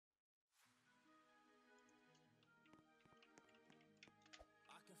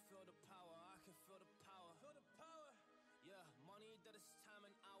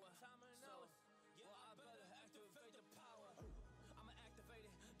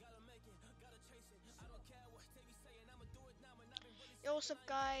Yo, what's up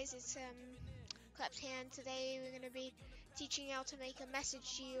guys, it's Kleps here, and today we're going to be teaching you how to make a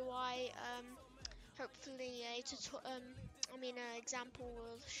message GUI. Hopefully an example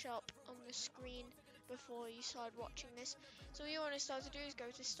will show up on the screen before you start watching this. So what you want to start to do is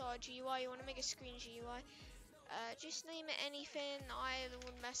go to start GUI. You want to make a screen GUI. Just name it anything. I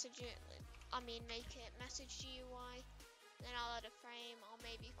would make it message GUI. Then I'll add a frame. I'll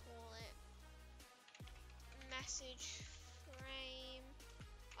maybe call it message frame.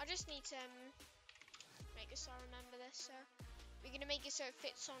 I just need to make it so I remember this. So we're gonna make it so it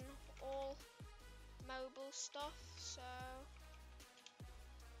fits on all mobile stuff. So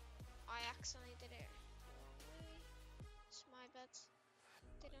I accidentally did it wrong way. It's my bad.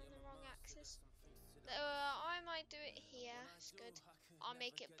 Did it on the wrong axis. I might do it here. It's good. I'll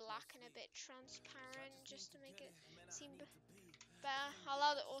make it black and a bit transparent just to make it seem better. I'll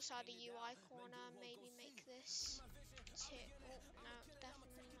also add a UI corner. Maybe make this 2. Oh no,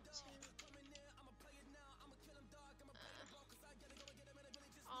 definitely not 2.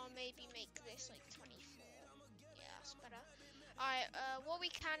 I'll maybe make this like 24. Yeah, that's better. Alright, what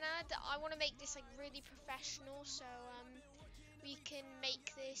we can add, I want to make this like really professional, so we can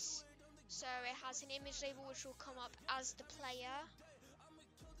make this so it has an image label which will come up as the player.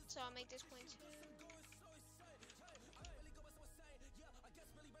 So I'll make this 0.2.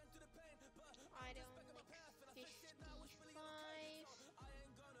 I don't like 55.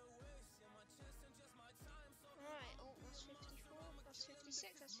 Alright, oh, that's 54, that's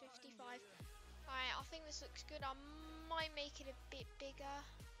 56, that's 55. Alright, I think this looks good. I might make it a bit bigger.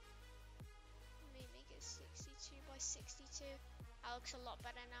 Maybe make it 62 by 62. That looks a lot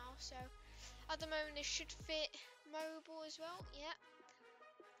better now. So at the moment this should fit mobile as well. Yeah.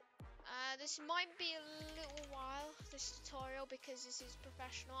 This might be a little while, this tutorial, because this is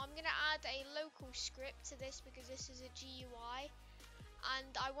professional. I'm going to add a local script to this because this is a GUI.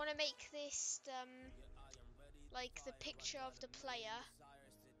 And I want to make this like the picture of the player.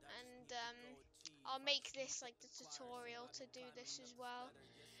 And I'll make this like the tutorial to do this as well.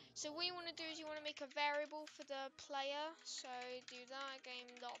 So what you want to do is you want to make a variable for the player. So do that,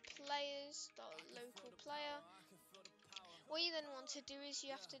 game.players.local player. What you then want to do is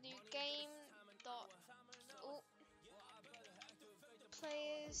you have to do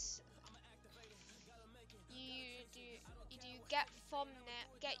game.players. You do get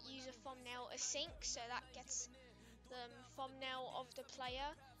user thumbnail async, so that gets the thumbnail of the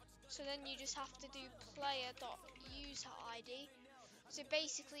player. So then you just have to do player.user_id. So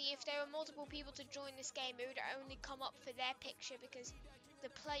basically, if there were multiple people to join this game, it would only come up for their picture because the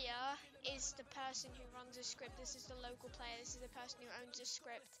player is the person who runs the script. This is the local player. This is the person who owns the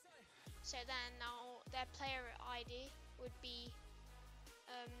script. So then now their player ID would be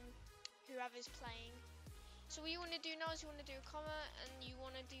whoever's playing. So what you want to do now is you want to do a comma and you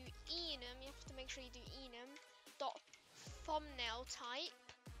want to do enum. You have to make sure you do enum dot thumbnail type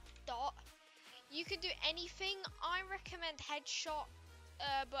dot. You can do anything. I recommend headshot,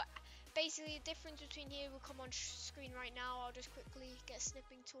 but basically the difference between here will come on screen right now. I'll just quickly get a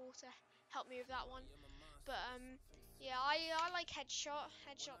snipping tool to help me with that one. But yeah, I like headshot.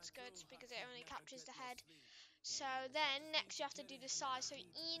 Headshot's good because it only captures the head. So then next you have to do the size. So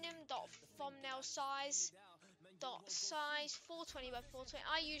enum.thumbnail_size 420 by 420.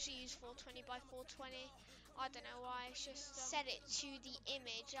 I usually use 420 by 420. I don't know why. It's just set it to the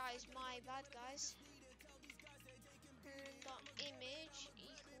image. That is my bad, guys. Image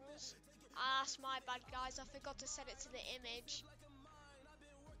equals. That's my bad, guys. I forgot to set it to the image.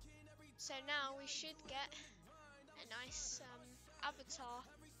 So now we should get a nice avatar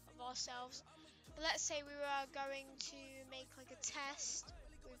of ourselves. But let's say we were going to make like a test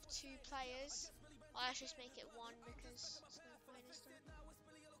with 2 players. Well, let's just make it 1 because it's no point, is there?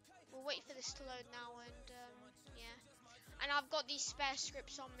 We'll wait for this to load now, and yeah. And I've got these spare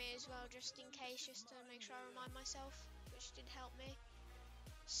scripts on me as well, just in case, just to make sure I remind myself, which did help me.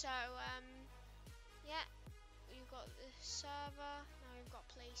 So yeah, we've got the server. Now we've got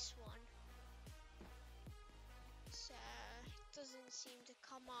place 1. So it doesn't seem to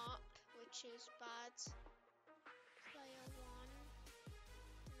come up, which is bad. Player 1,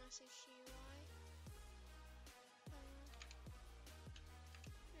 message UI.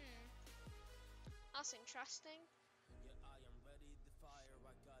 That's interesting.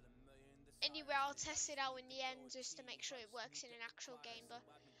 Anyway, I'll test it out in the end just to make sure it works in an actual game, but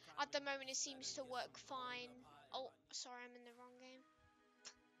at the moment it seems to work fine. Oh, sorry, I'm in the wrong game.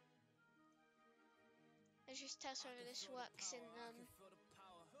 Let's just test whether this works in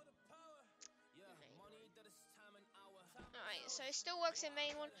Alright, so it still works in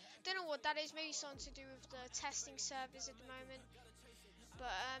main one. Don't know what that is, maybe something to do with the testing servers at the moment.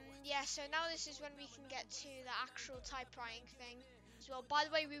 But yeah, so now this is when we can get to the actual typewriting thing as well. By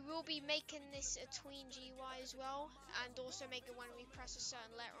the way, we will be making this a tween GUI as well, and also make it when we press a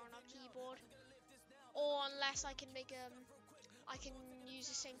certain letter on our keyboard. Or unless I can make I can use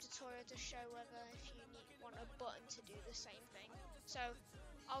the same tutorial to show whether if you want a button to do the same thing. So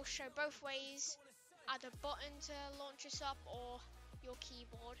I'll show both ways, add a button to launch us up or your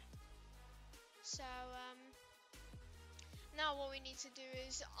keyboard. So now what we need to do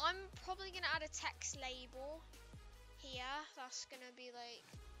is, I'm probably going to add a text label here. That's going to be like,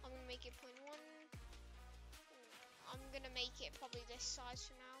 I'm going to make it 0.1. I'm going to make it probably this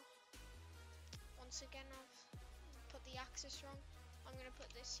size for now. Once again, I've put the axis wrong. I'm going to put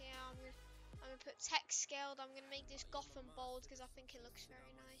this here. I'm going to put text scaled. I'm going to make this Gotham bold because I think it looks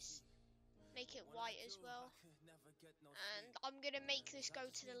very nice. Make it white as well. And I'm going to make this go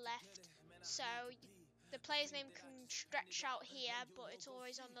to the left. So the player's name can stretch out here, but it's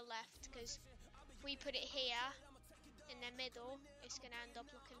always on the left, because if we put it here in the middle, it's going to end up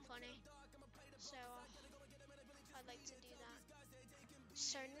looking funny. So I'd like to do that.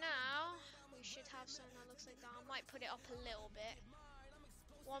 So now we should have something that looks like that. I might put it up a little bit.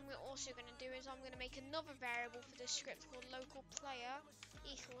 What I'm also going to do is I'm going to make another variable for this script called local player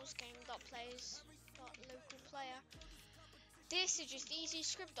equals game.players.local player. This is just easy.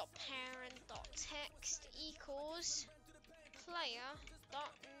 Script.parent.text equals player.name.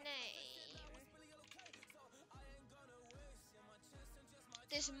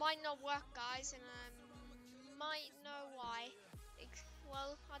 This might not work, guys, and I might know why.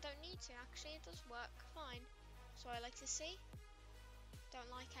 Well, I don't need to, actually. It does work fine. So I like to see. Don't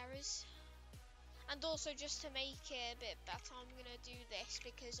like errors. And also, just to make it a bit better, I'm going to do this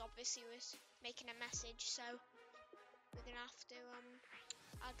because obviously we're making a message, so we're going to have to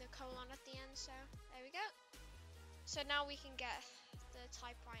add the colon at the end. So there we go. So now we can get the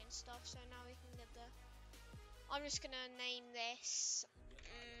typewriting stuff. So now we can get the, I'm just going to name this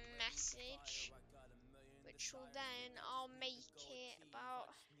message, which will then, I'll make it about,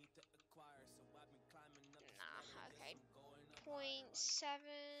 okay, 0.7.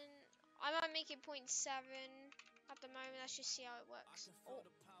 I might make it 0.7 at the moment. Let's just see how it works. Oh,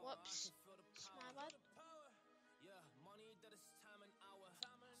 whoops, it's my bad.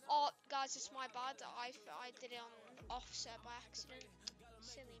 Oh, guys, it's my bad. I did it on offset by accident.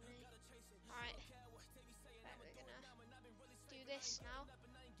 Silly me. Alright, we're gonna do this now.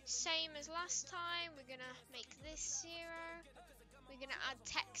 Same as last time. We're gonna make this 0. We're gonna add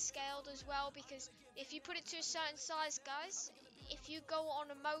text scaled as well, because if you put it to a certain size, guys, if you go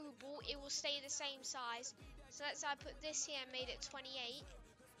on a mobile, it will stay the same size. So let's say I put this here and made it 28.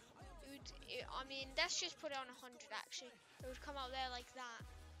 I mean, let's just put it on 100 actually. It would come out there like that.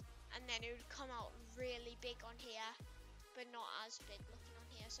 And then it would come out really big on here, but not as big looking on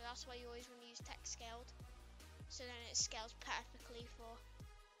here. So that's why you always want to use text scaled. So then it scales perfectly for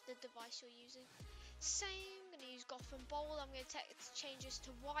the device you're using. Same, I'm going to use Gotham bold. I'm going to change this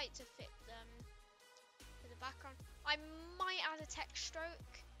to white to fit the background. I might add a text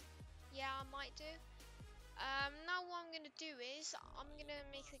stroke. Yeah, I might do. Now what I'm going to do is I'm going to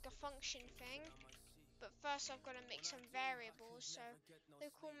make like a function thing. But first I've got to make some variables. So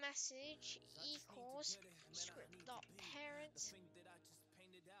local message equals script.parent.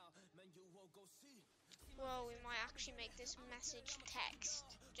 Well, we might actually make this message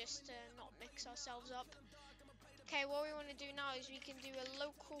text just to not mix ourselves up. Okay, what we want to do now is we can do a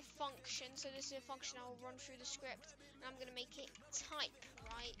local function. So this is a function I'll run through the script, and I'm going to make it type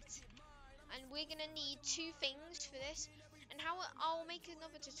right. And we're going to need 2 things for this. And how I'll make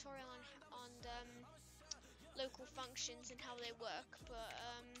another tutorial on local functions and how they work, but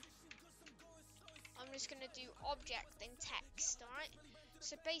I'm just going to do object and text. Alright,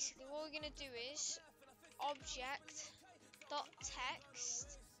 so basically what we're going to do is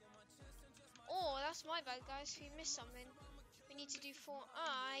object.text. Oh, that's my bad, guys, we missed something. We need to do for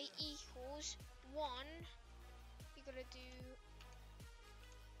I equals 1. You gotta do,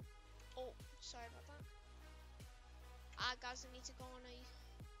 oh, sorry about that. Guys, I need to go on a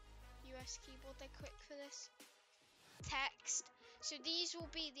US keyboard, they're quick for this. Text. So these will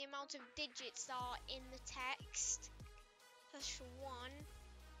be the amount of digits that are in the text. That's for 1.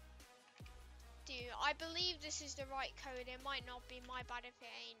 I believe this is the right code. It might not be, my bad if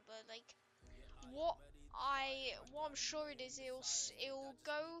it ain't, but like what I'm sure it is, it'll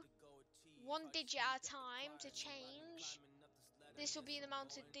go 1 digit at a time to change. This will be the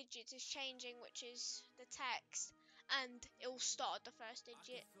amount of digits it's changing, which is the text, and it will start at the first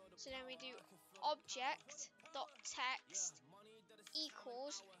digit. So then we do object.text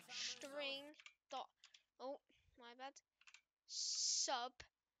equals string dot, oh my bad, sub,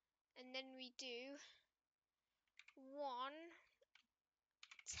 and then we do 1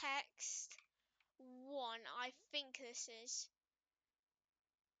 text 1. I think this is.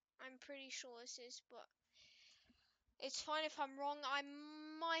 I'm pretty sure this is, but it's fine if I'm wrong. I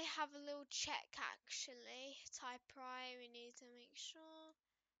might have a little check actually. Type right, we need to make sure.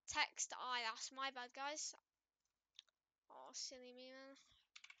 Text I, that's my bad, guys. Oh, silly me, man.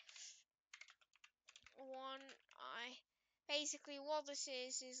 1 I. Basically, what this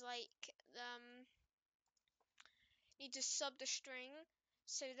is like, need to sub the string.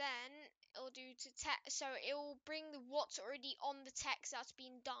 So then it'll do to text. So it will bring what's already on the text that's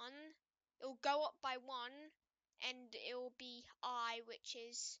been done. It'll go up by 1, and it will be I, which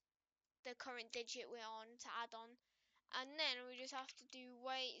is the current digit we're on to add on. And then we just have to do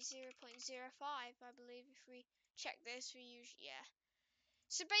weight 0.05, I believe. If we check this, we usually, yeah.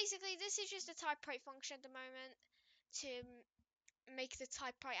 So basically, this is just a typewrite function at the moment to make the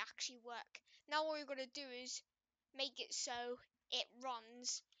typewrite actually work. Now what we're going to do is make it so it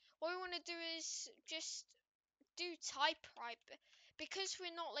runs. What we want to do is just do typewrite. Because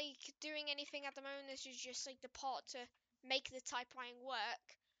we're not like doing anything at the moment, this is just like the part to make the typewriting work.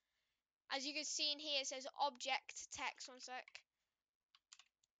 As you can see in here, it says object text. One sec.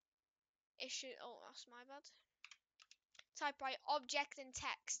 It should. Oh, that's my bad. Typewrite object and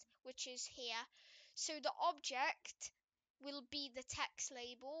text, which is here. So the object will be the text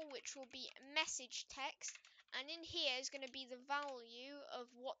label, which will be message text, and in here is going to be the value of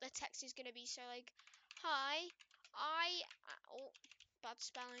what the text is going to be. So like, hi, oh, bad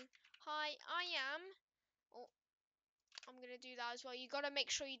spelling. Hi, I am. Oh, I'm going to do that as well. You got to make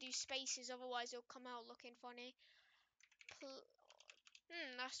sure you do spaces, otherwise it'll come out looking funny.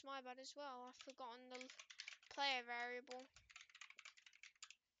 That's my bad as well. I've forgotten the player variable.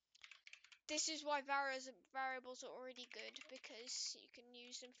 This is why variables are already good, because you can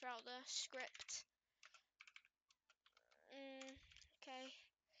use them throughout the script. Okay.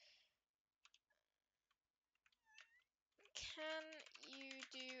 Can you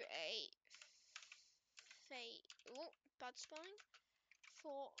do a oh, bad spelling?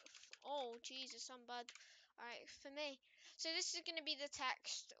 Oh, Jesus, I'm bad. Alright, for me. So this is going to be the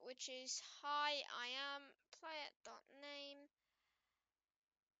text, which is, hi, I am player.name.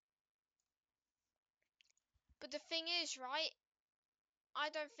 But the thing is, right,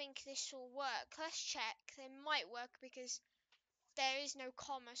 I don't think this will work. Let's check. It might work because there is no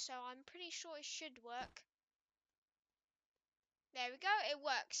comma, so I'm pretty sure it should work. There we go, it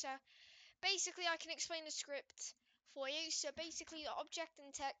works. So basically I can explain the script for you. So basically the object and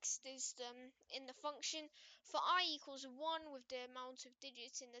text is in the function for I equals 1 with the amount of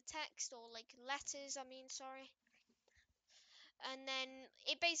digits in the text, or like letters, I mean, sorry. And then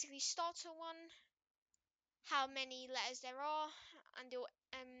it basically starts at 1, how many letters there are, and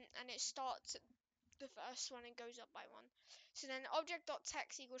it starts at the first one and goes up by 1. So then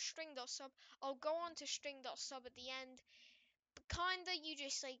object.text equals string.sub. I'll go on to string.sub at the end. But kinda you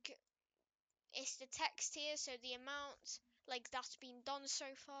just like, it's the text here, so the amount like that's been done so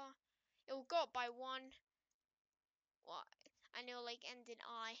far, it will go up by 1. What? And it'll like end in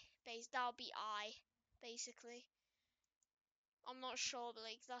I. That'll be I, basically. I'm not sure, but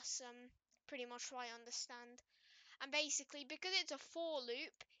like that's pretty much what I understand. And basically, because it's a for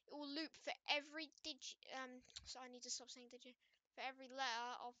loop, it will loop for every digit. So I need to stop saying digit. For every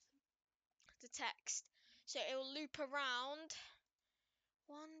letter of the text. So it will loop around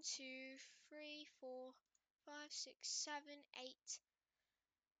 1, 2, 3, 4, 5, 6, 7, 8.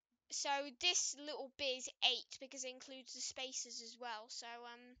 So this little bit is 8 because it includes the spaces as well. So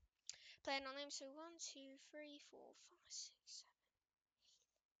playing on them. So 1, 2, 3, 4, 5, 6,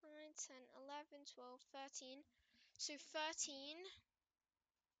 7, 9, 10, 11, 12, 13. So 13,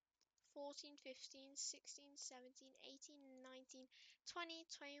 14, 15, 16, 17, 18, 19, 20,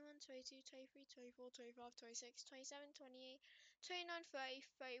 21, 22, 23, 24, 25, 26, 27, 28, 29, 30,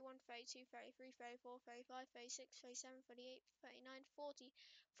 31, 32, 33, 34, 35, 36, 37, 38, 39, 40,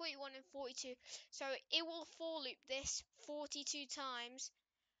 41 and 42. So it will for loop this 42 times.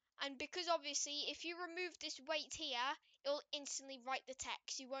 And because obviously if you remove this wait here, it'll instantly write the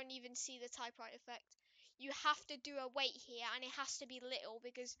text. You won't even see the typewrite effect. You have to do a wait here, and it has to be little,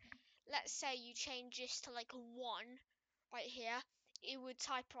 because let's say you change this to like 1 right here, it would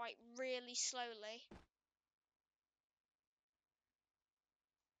typewrite really slowly.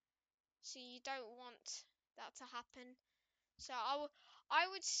 So you don't want that to happen. So I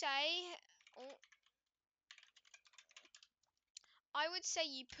would say, oh, I would say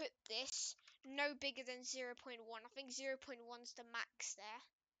you put this no bigger than 0.1. I think 0.1 is the max there.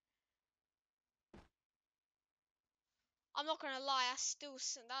 I'm not gonna lie, that still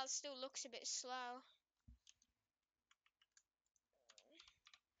looks a bit slow.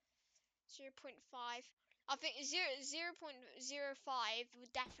 0.5. I think 0.05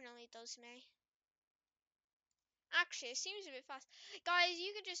 definitely does me. Actually, it seems a bit fast. Guys,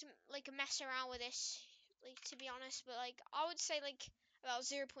 you could just like mess around with this, like to be honest, but like I would say like about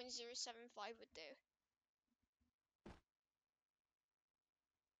 0.075 would do.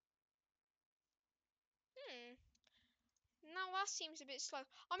 No, that seems a bit slow.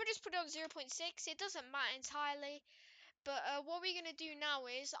 I'm gonna just put it on 0.6. It doesn't matter entirely. But what we're gonna do now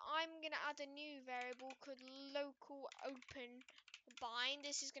is I'm gonna add a new variable called local open bind.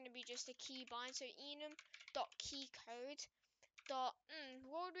 This is gonna be just a key bind. So enum.keycode dot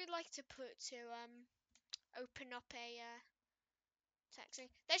what would we like to put to open up a text?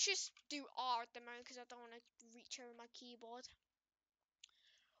 Let's just do R at the moment because I don't want to reach over my keyboard.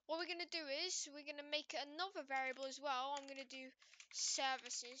 What we're gonna do is we're gonna make another variable as well. I'm gonna do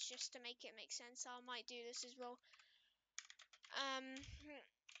services just to make it make sense. I might do this as well.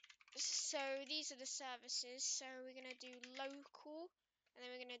 So these are the services. So we're gonna do local, and then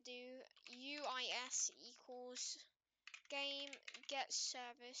we're gonna do UIS equals game get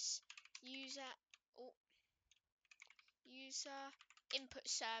service user user input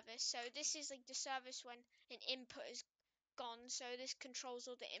service. So this is like the service when an input is gone. So this controls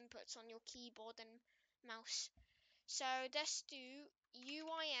all the inputs on your keyboard and mouse. So let's do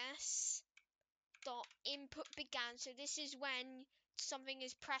UIS dot input began. So this is when something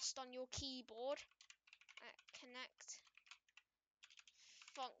is pressed on your keyboard. Connect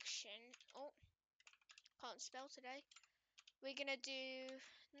function. Oh, can't spell today. We're gonna do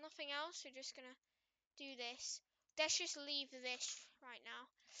nothing else. We're just gonna do this. Let's just leave this right now.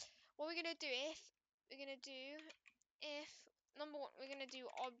 What we're gonna do if number one, we're gonna do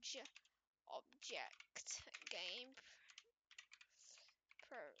object game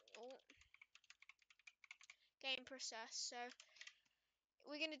pro game process. So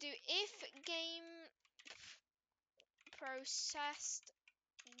we're gonna do if game processed,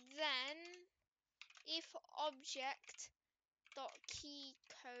 then if object dot key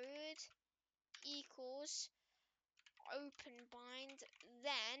code equals open bind,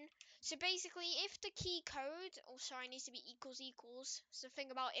 then so basically if the key code needs to be equals, so the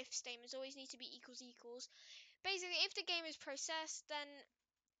thing about if statements always need to be equals, basically if the game is processed, then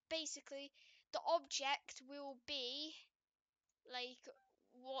basically the object will be like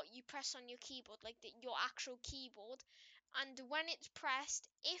what you press on your keyboard, like your actual keyboard. And when it's pressed,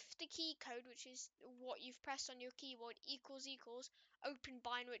 if the key code, which is what you've pressed on your keyboard, equals open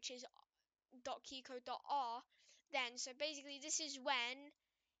bind, which is .keycode.r, then so basically this is when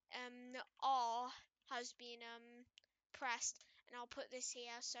R has been pressed, and I'll put this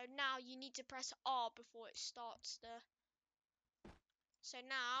here. So now you need to press R before it starts the. So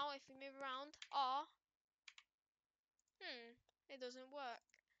now if we move around R, it doesn't work.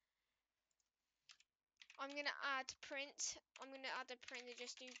 I'm gonna add a print and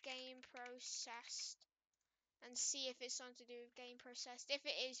just do game processed and see if it's something to do with game processed. If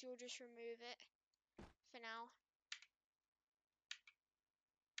it is, you'll just remove it for now.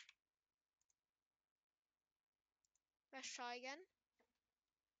 Let's try again.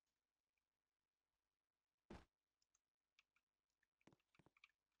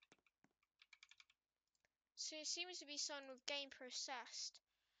 So it seems to be something with game processed.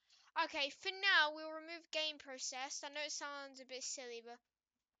 Okay, for now we'll remove game processed. I know it sounds a bit silly, but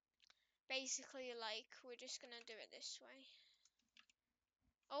basically like we're just gonna do it this way.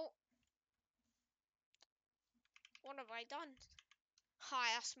 Oh, what have I done?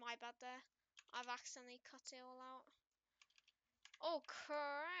 Hi, that's my bad there. I've accidentally cut it all out. Oh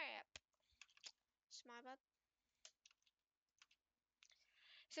crap. It's my bad.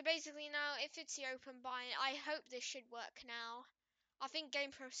 So basically now, if it's the open bind, I hope this should work now. I think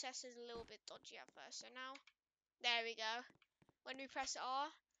game process is a little bit dodgy at first. So now, there we go. When we press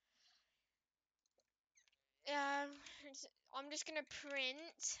R, I'm just gonna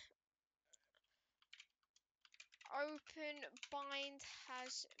print open bind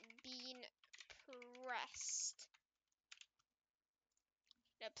has been pressed.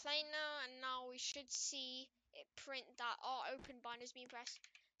 They're playing now, and now we should see it print that our open bind has been pressed.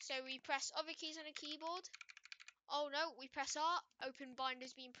 So we press other keys on the keyboard. Oh no, we press R, open bind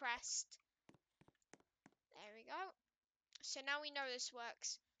has been pressed. There we go. So now we know this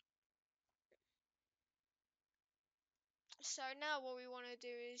works. So now what we want to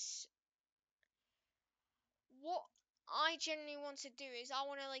do is, what I generally want to do is I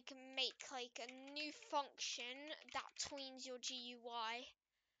want to like make like a new function that tweens your GUI.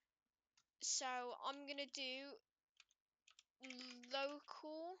 So I'm gonna do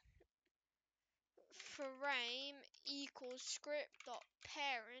local frame equals script dot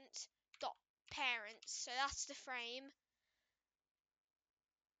parent dot parents. So that's the frame.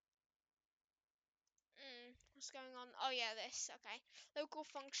 What's going on? Oh yeah, this. Okay. Local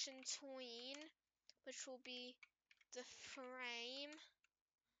function tween, which will be the frame,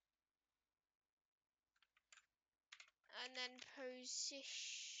 and then position.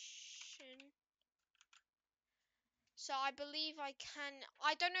 So I believe I can.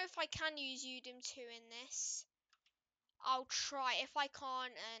 I don't know if I can use Udemy 2 in this. I'll try. If I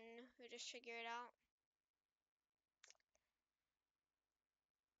can't, and we'll just figure it out.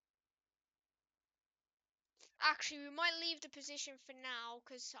 Actually, we might leave the position for now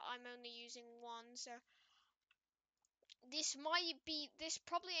because I'm only using one. So this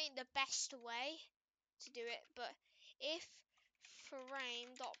probably ain't the best way to do it, but if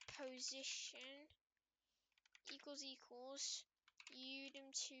frame dot position equals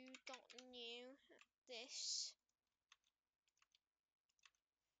udemy2 dot new this,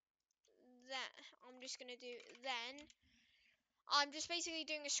 then I'm just basically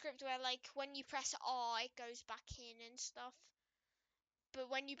doing a script where, like, when you press R it goes back in and stuff, but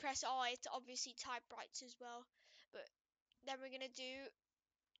when you press R it obviously typewrites as well. But then we're gonna do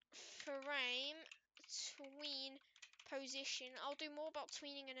frame tween position. I'll do more about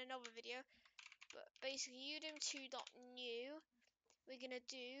tweening in another video, but basically udemy2.new, we're gonna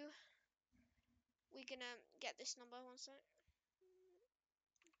get this number, one sec.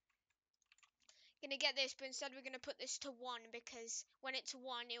 Gonna get this, but instead we're gonna put this to 1, because when it's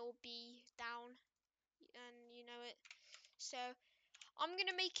 1 it will be down, and you know it. So I'm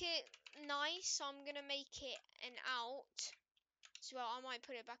gonna make it nice. I'm gonna make it an out. So I might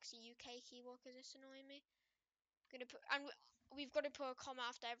put it back to UK keyboard because it's annoying me. We've got to put a comma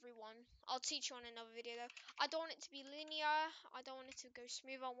after every one. I'll teach you on another video though. I don't want it to be linear. I don't want it to go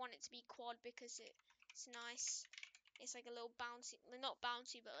smooth. I want it to be quad because it's nice. It's like a little bouncy, not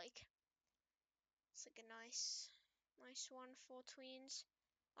bouncy, but like it's like a nice one for tweens.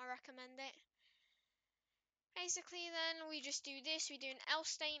 I recommend it. Basically, then we just do this. We do an else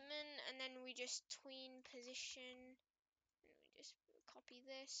statement, and then we just tween position. And we just copy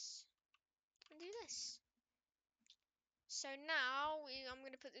this and do this. So now I'm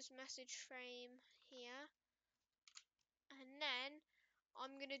going to put this message frame here, and then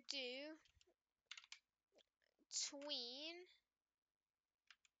I'm going to do tween,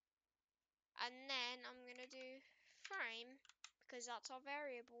 and then I'm going to do frame because that's our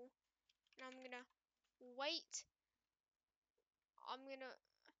variable. And I'm going to wait. I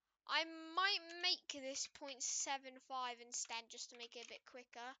might make this 0.75 instead just to make it a bit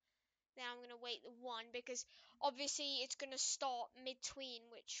quicker. Then I'm going to wait the 1 because obviously it's going to start mid-tween,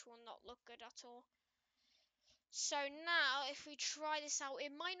 which will not look good at all. So now if we try this out,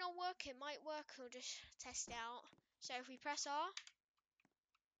 it might not work, it might work, we'll just test it out. So if we press R,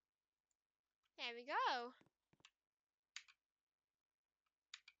 there we go.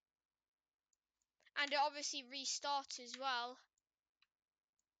 And it obviously restarts as well.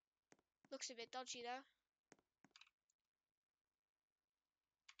 Looks a bit dodgy though.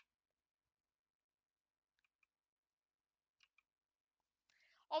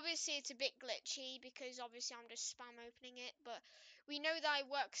 Obviously it's a bit glitchy because obviously I'm just spam opening it, but we know that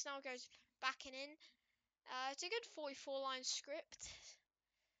it works now, goes back and in. It's a good 44 line script.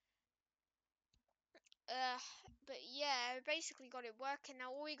 But yeah, basically got it working.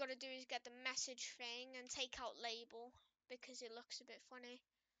 Now all we got to do is get the message thing and take out label because it looks a bit funny.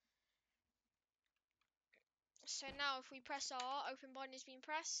 So now if we press R, open button has been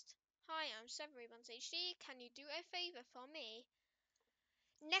pressed. Hi, I'm Severybuns HD. Can you do a favor for me?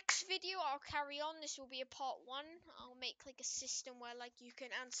 Next video I'll carry on. This will be a part 1. I'll make like a system where like you can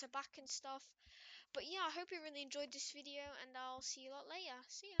answer back and stuff. But yeah, I hope you really enjoyed this video, and I'll see you a lot later.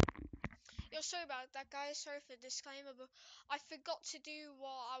 See ya. Yo, sorry about that, guys. Sorry for the disclaimer, but I forgot to do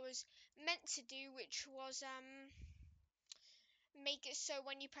what I was meant to do, which was make it so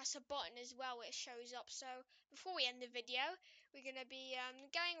when you press a button as well it shows up. So before we end the video, we're gonna be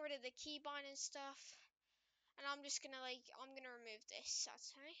getting rid of the keybind and stuff, and I'm gonna remove this.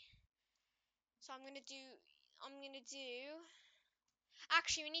 Okay. So I'm gonna do.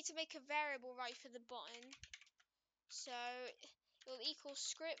 Actually, we need to make a variable right for the button. So it'll equal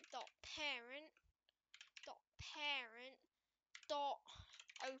script dot parent dot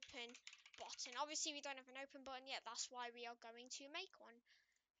open button. Obviously we don't have an open button yet, that's why we are going to make one.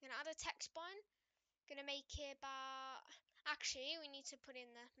 I'm gonna add a text button. Gonna make it about, actually we need to put in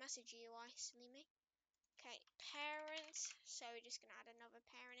the message UI, silly me. Okay, parent, so we're just gonna add another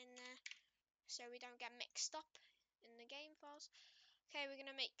parent in there so we don't get mixed up. in the game files. Okay, we're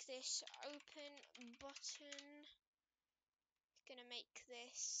gonna make this open button. Gonna make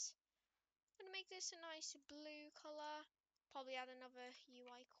this a nice blue color. Probably add another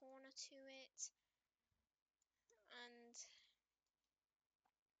UI corner to it, and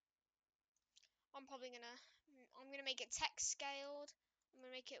I'm gonna make it text scaled. I'm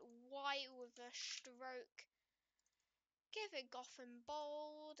gonna make it white with a stroke. Give it Gotham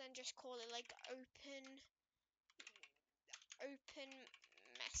bold and just call it like open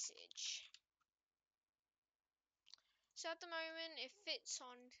message. So at the moment it fits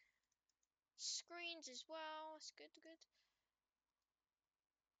on screens as well. It's good.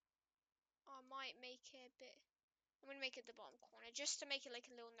 I might make it a bit. I'm gonna make it the bottom corner just to make it like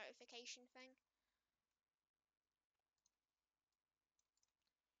a little notification thing.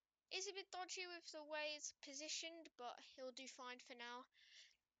 It's a bit dodgy with the way it's positioned, but he'll do fine for now.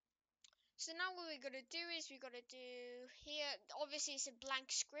 So now what we're gonna do is we're gonna do here. Obviously, it's a blank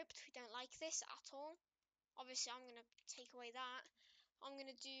script. We don't like this at all. Obviously, I'm gonna take away that. I'm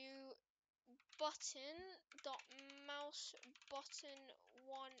gonna do button dot mouse button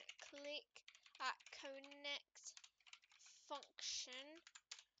one click at connect function.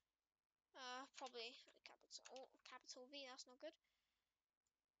 Probably capital V. That's not good.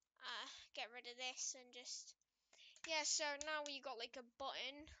 Get rid of this and just yeah. So now we got like a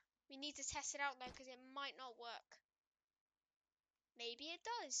button. We need to test it out though because it might not work. Maybe it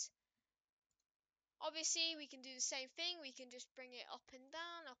does. Obviously, we can do the same thing. We can just bring it up and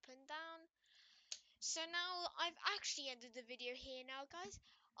down, up and down. So now I've actually ended the video here now, guys.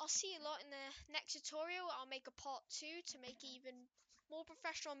 I'll see you a lot in the next tutorial. I'll make a part 2 to make it even more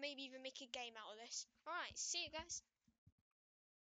professional, maybe even make a game out of this. Alright, see you guys.